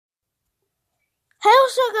Hey,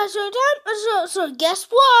 what's up, guys? So guess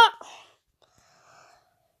what?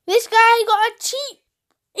 This guy got a cheap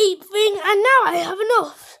eat thing, and now I have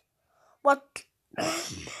enough. What?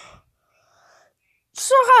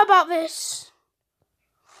 So how about this?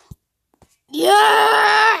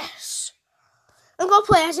 Yes! I'm gonna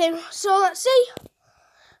play as him. So let's see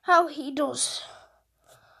how he does.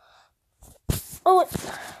 Oh.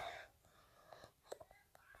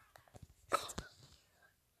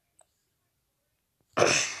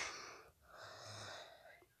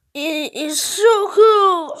 It is so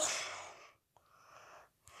cool.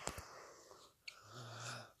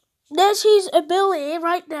 There's his ability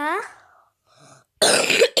right there.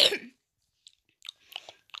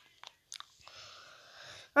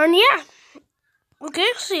 And yeah. Okay,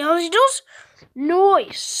 see how he does.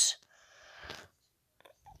 Nice.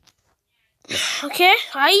 Okay,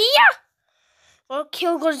 hiya. I'll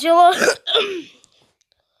kill Godzilla.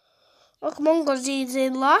 Oh, come on,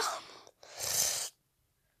 Godzilla.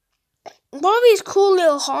 What are these cool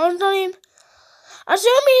little horns on him? I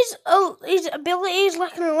assume his ability is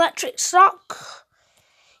like an electric shock.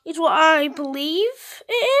 Is what I believe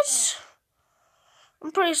it is.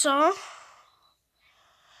 I'm pretty sure.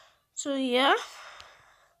 So yeah.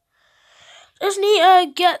 Just need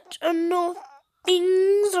to get enough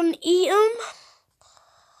things and eat them.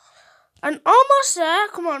 And almost there.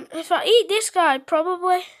 Come on. If I eat this guy,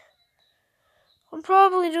 probably. I'll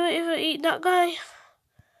probably do it if I eat that guy.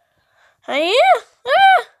 Hey,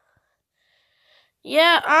 yeah.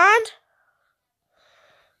 Yeah, and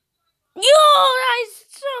yo, that is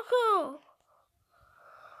so cool.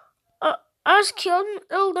 I just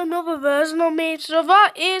killed another version of me, so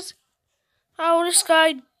that is how this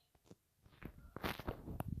guy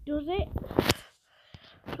does it.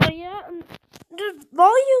 So yeah, and the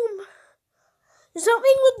volume. There's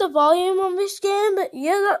something with the volume on this game, but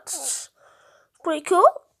yeah, that's pretty cool.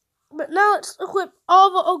 But now let's equip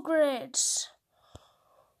all the upgrades.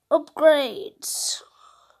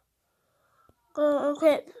 Gonna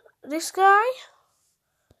equip this guy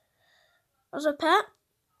as a pet.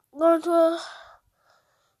 Going to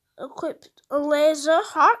equip a laser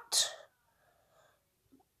hat.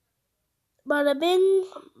 Bada bing,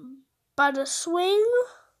 bada swing.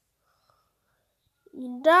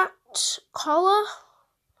 That collar.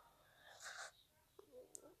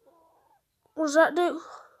 What does that do?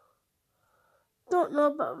 Don't know,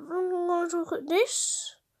 but I'm going to equip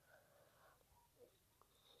this.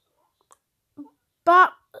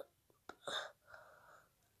 Bat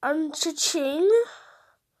and cha-ching.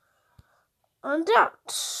 And that.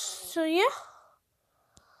 So yeah.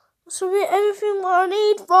 This will be everything I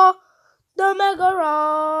need for the Mega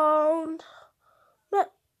Round.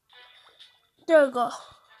 But there we go.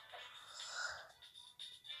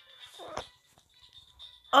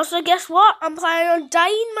 Also, guess what? I'm planning on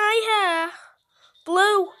dyeing my hair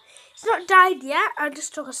blue. It's not dyed yet. I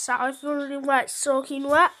just took a shower feeling like soaking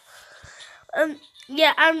wet.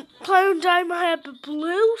 Yeah, I'm planning on dyeing my hair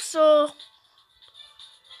blue. So,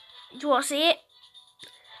 do you want to see it?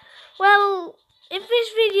 Well, if this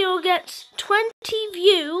video gets 20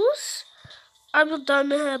 views, I will dye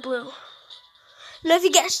my hair blue. And if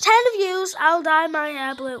it gets 10 views, I'll dye my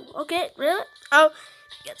hair blue. Okay, really?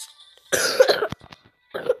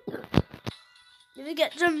 If it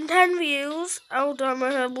gets 10 views, I'll dye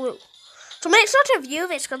my hair blue. So make sure to view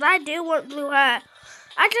this, because I do want blue hair.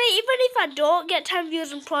 Actually, even if I don't get 10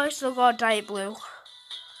 views, I'm probably still going to dye it blue.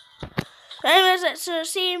 Anyways,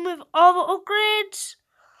 let's see him with all the upgrades.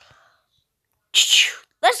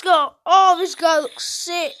 Let's go. Oh, this guy looks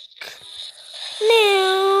sick.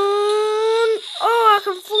 Oh, I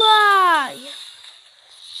can fly.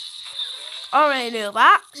 Already knew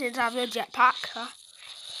that since I have a jetpack.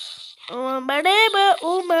 Oh,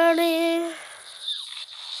 money.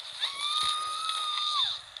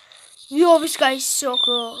 Yo, this guy is so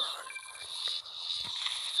cool.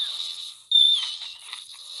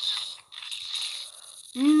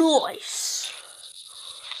 Nice.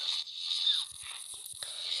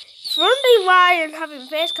 Running wide and having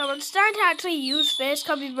facecam, I'm starting to actually use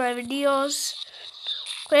facecam in my videos.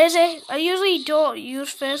 Crazy. I usually don't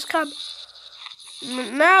use facecam.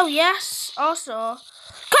 Now, yes. Also,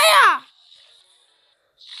 Kaya!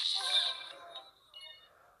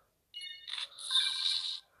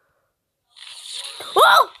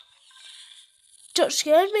 Whoa! Don't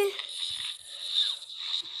scare me.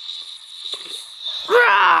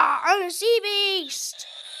 I'm a sea beast.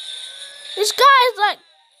 This guy is like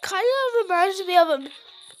kind of reminds me of a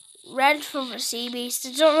Red from the Sea Beast.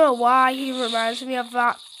 I don't know why he reminds me of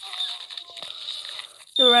that.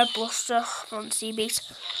 The Red Bluster from the Sea Beast.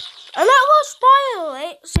 And that will spoil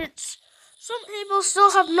it since some people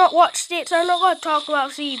still have not watched it, so I'm not going to talk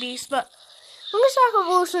about Sea Beast, but Fungus Star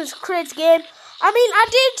Evolution is a crazy game. I mean, I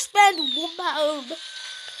did spend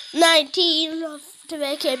 £1.19 to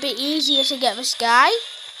make it a bit easier to get this guy.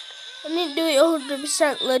 I didn't do it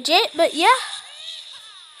 100% legit, but yeah.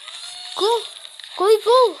 Cool.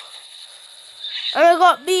 Cool. And I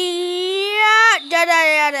got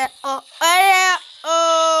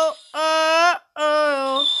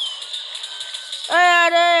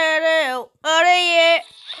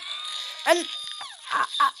and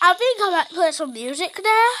I think I might play some music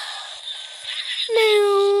there.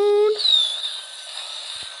 Noon.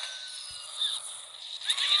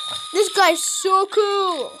 This guy's so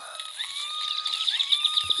cool.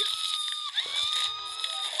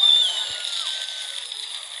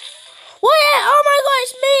 Wait! Oh my god,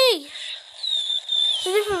 it's me! It's a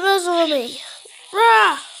different version of me.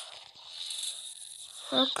 Rah!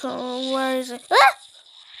 Okay, where is it? Ah!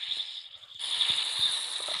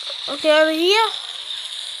 Okay, over here.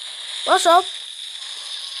 What's up?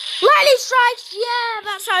 Lightning strikes! Yeah,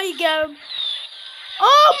 that's how you get him.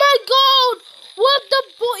 Oh my god! What the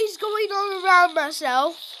butt is going on around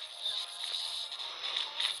myself?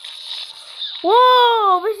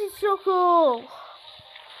 Whoa, this is so cool.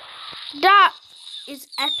 That is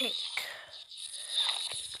epic.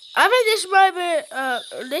 I think this might be,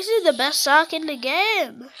 this is the best shark in the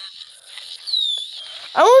game.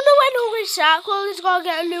 I wonder when Hungry Shark World is going to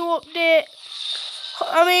get a new update.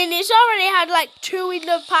 I mean, it's already had like 2 in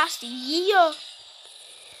the past year.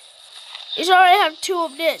 It's already had 2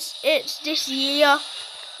 updates. It's this year.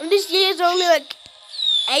 And this year is only like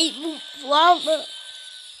 8 months long.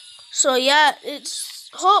 So yeah, it's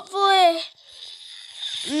hopefully...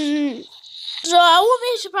 So I won't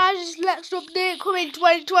be surprised if this next update coming in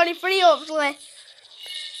 2023, hopefully.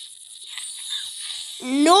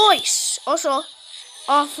 Nice! Also, oh,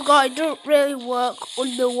 I forgot it doesn't really work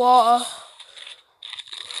underwater.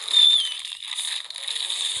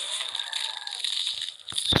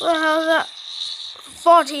 What the hell is that?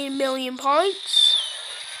 14 million points.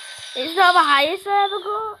 It's not the highest I ever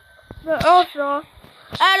got. But also...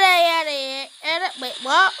 Wait,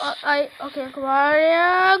 what? Okay, come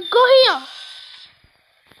on. Go here.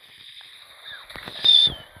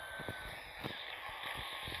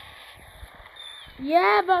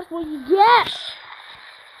 Yeah, that's what you get.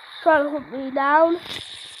 Trying to hunt me down.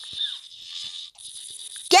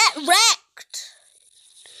 Get wrecked.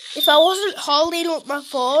 If I wasn't holding up my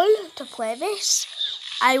phone to play this,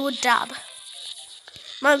 I would dab.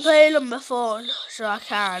 I'm playing on my phone, so I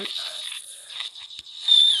can't.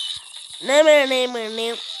 No.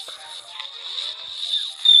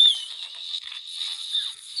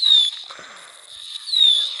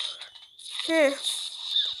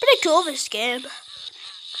 Pretty cool, this game.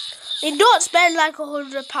 I mean, don't spend like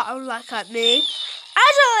 £100 like at me.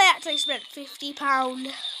 I actually spent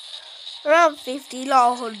 £50. Around 50,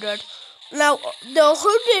 not 100. Now, the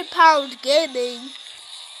 £100 gaming,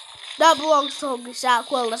 that belongs to Hungry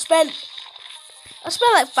Shark World. I spent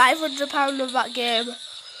like £500 of that game.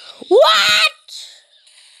 What?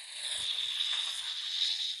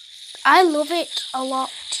 I love it a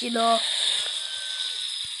lot, you know.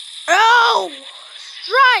 Oh!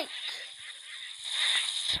 Strike!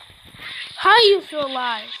 How are you still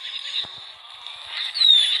alive?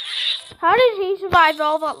 How did he survive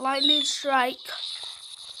all that lightning strike?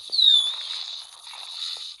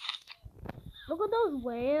 Look at those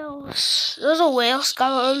whales. Those are whale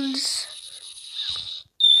skeletons.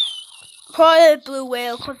 Probably a blue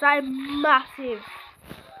whale because I'm massive.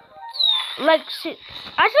 Like, actually,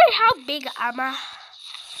 how big am I?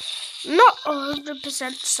 Not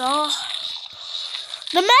 100% sure.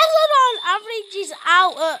 The Megalodon averages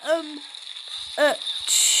out at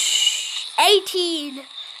 18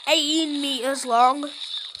 meters long.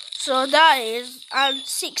 So that is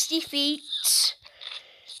 60 feet.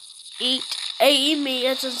 18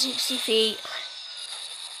 meters and 60 feet.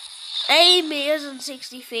 8 meters and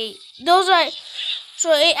 60 feet. Those are,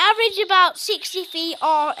 so it averages about 60 feet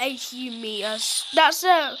or 18 meters. That's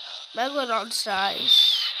a Megalodon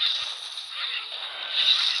size.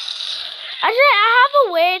 Actually, I have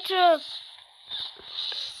a way to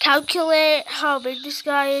calculate how big this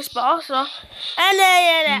guy is, but also,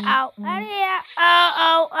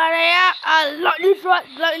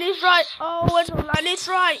 lightning strike, oh, it's a lightning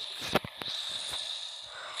strike.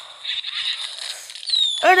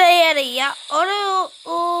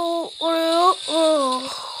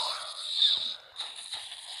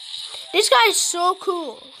 This guy is so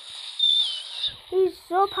cool. He's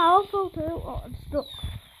so powerful too. Oh, I'm stuck.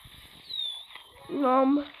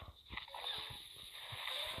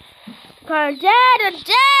 I'm dead.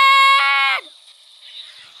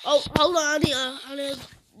 Oh, hold on, I need to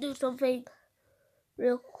do something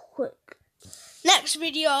real quick. Next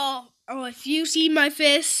video, if you see my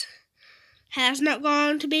face, hair's not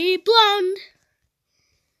going to be blonde.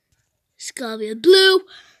 It's gonna be blue,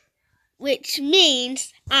 which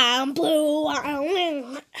means I'm blue.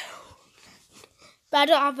 But I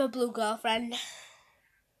don't have a blue girlfriend.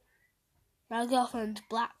 My girlfriend's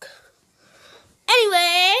black.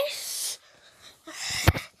 Anyways,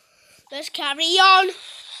 let's carry on.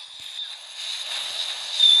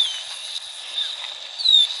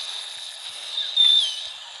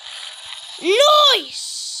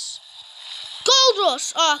 Nice! Gold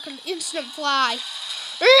rush! Oh, I can instant fly.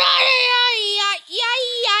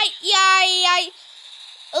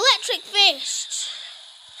 Electric fist.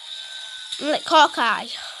 Like Hawkeye.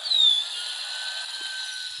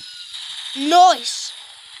 Nice.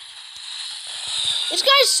 This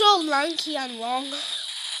guy's so lanky and long.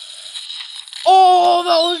 Oh,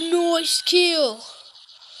 that was a nice kill.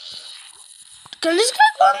 Can this guy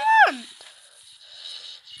go on land?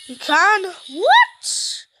 He can.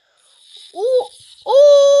 What?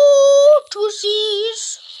 Oh,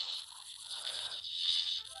 tussies.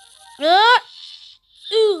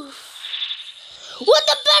 Oof. What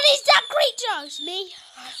the hell is that creature? It's me.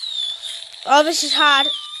 Oh, this is hard.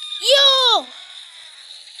 Yo!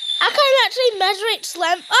 I can't actually measure its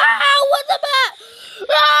length. Ah, what the bat?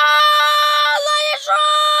 Ah, lion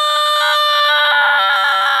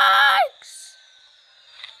strikes!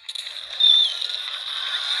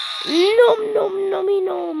 Nom nom nommy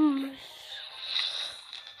nom.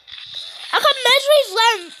 I can measure his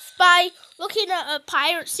length by looking at a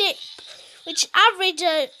pirate ship, which average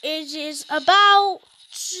is about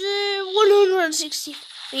 160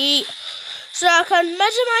 feet. So I can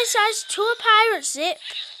measure my size to a pirate ship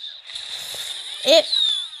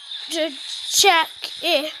to check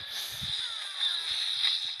if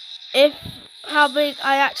how big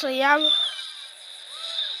I actually am.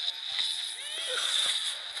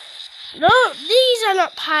 No, these are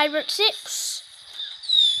not pirate ships.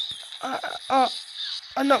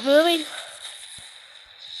 I'm not moving.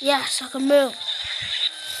 Yes, I can move.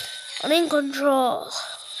 I'm in control.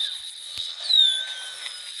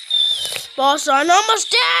 Boss, I'm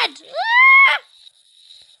almost dead!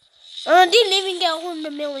 Ah! I didn't even get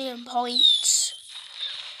 100 million points.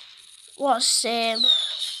 What a shame.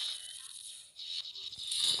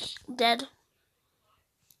 Dead.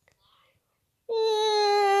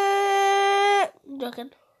 I'm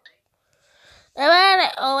joking.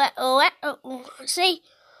 See?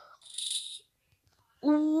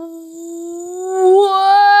 Whoa!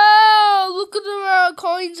 Look at the amount of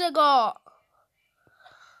coins I got.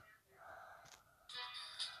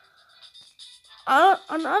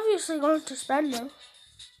 I'm obviously going to spend them.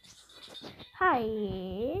 Hi.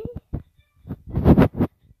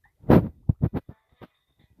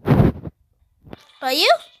 Are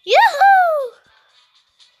you? Yoo-hoo!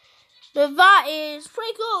 But that is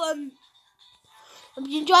pretty cool. Hope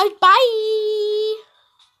you enjoyed. Bye.